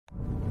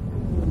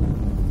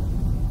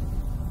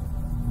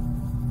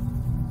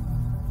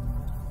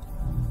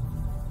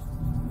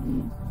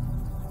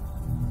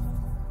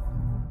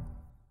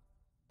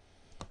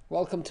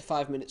Welcome to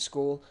 5 Minute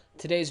School.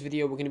 Today's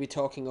video we're going to be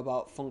talking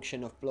about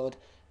function of blood.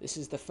 This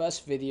is the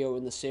first video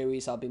in the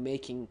series. I'll be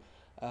making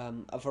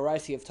a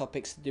variety of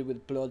topics to do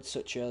with blood,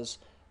 such as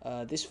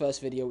this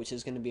first video, which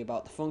is going to be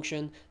about the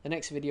function. The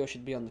next video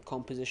should be on the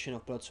composition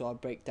of blood, so I'll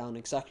break down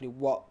exactly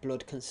what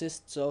blood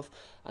consists of,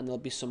 and there'll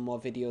be some more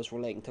videos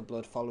relating to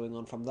blood following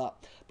on from that.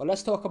 But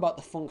let's talk about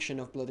the function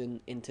of blood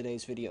in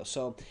today's video.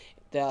 So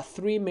there are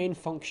three main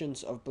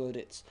functions of blood.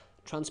 It's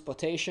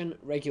transportation,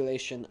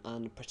 regulation,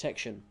 and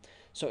protection.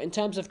 So in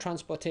terms of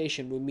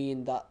transportation, we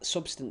mean that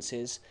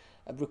substances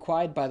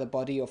required by the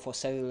body or for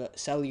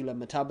cellular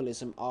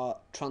metabolism are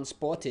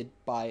transported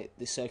by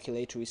the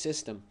circulatory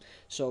system.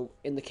 So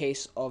in the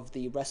case of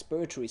the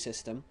respiratory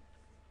system,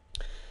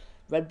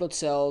 red blood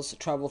cells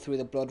travel through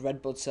the blood.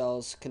 Red blood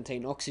cells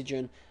contain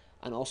oxygen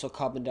and also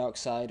carbon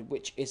dioxide,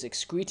 which is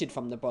excreted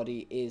from the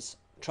body, is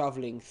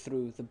traveling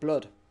through the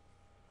blood.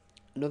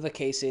 Another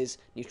case is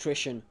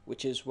nutrition,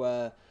 which is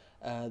where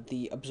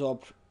the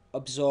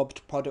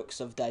absorbed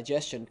products of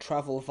digestion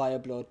travel via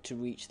blood to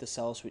reach the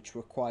cells which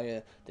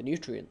require the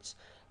nutrients.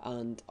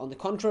 And on the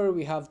contrary,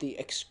 we have the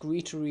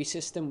excretory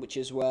system, which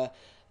is where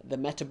the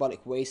metabolic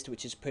waste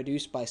which is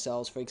produced by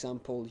cells, for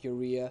example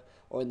urea,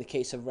 or in the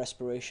case of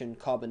respiration,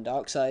 carbon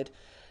dioxide,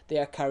 they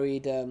are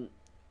carried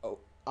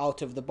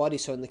out of the body.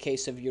 So in the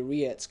case of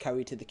urea, it's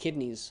carried to the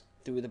kidneys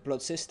through the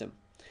blood system.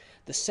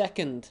 The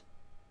second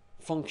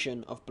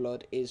function of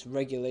blood is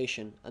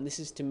regulation, and this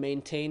is to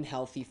maintain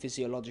healthy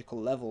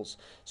physiological levels.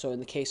 So in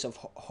the case of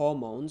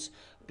hormones,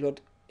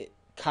 blood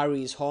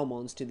carries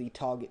hormones to the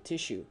target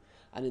tissue,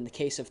 and in the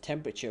case of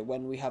temperature,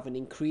 when we have an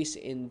increase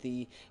in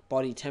the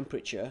body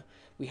temperature,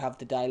 we have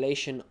the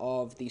dilation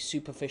of the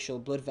superficial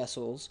blood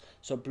vessels,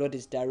 so blood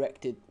is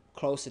directed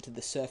closer to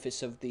the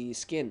surface of the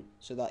skin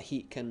so that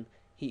heat can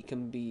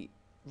be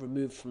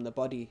removed from the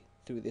body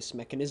through this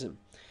mechanism.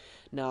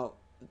 Now,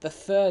 the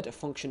third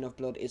function of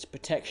blood is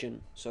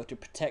protection, so to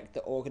protect the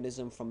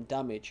organism from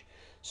damage.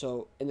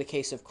 So in the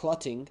case of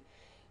clotting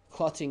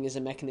is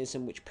a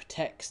mechanism which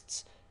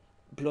protects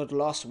blood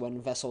loss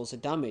when vessels are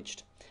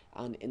damaged.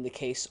 And in the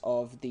case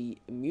of the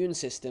immune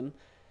system,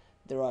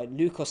 there are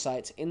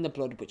leukocytes in the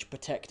blood which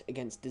protect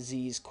against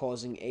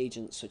disease-causing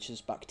agents such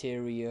as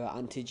bacteria,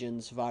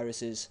 antigens,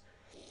 viruses.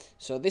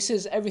 So this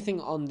is everything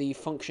on the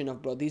function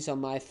of blood. These are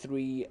my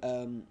three,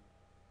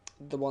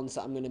 the ones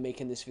that I'm going to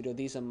make in this video.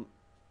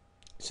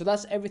 So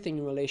that's everything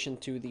in relation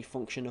to the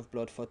function of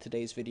blood for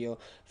today's video.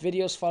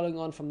 Videos following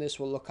on from this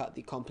will look at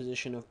the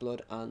composition of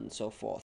blood and so forth.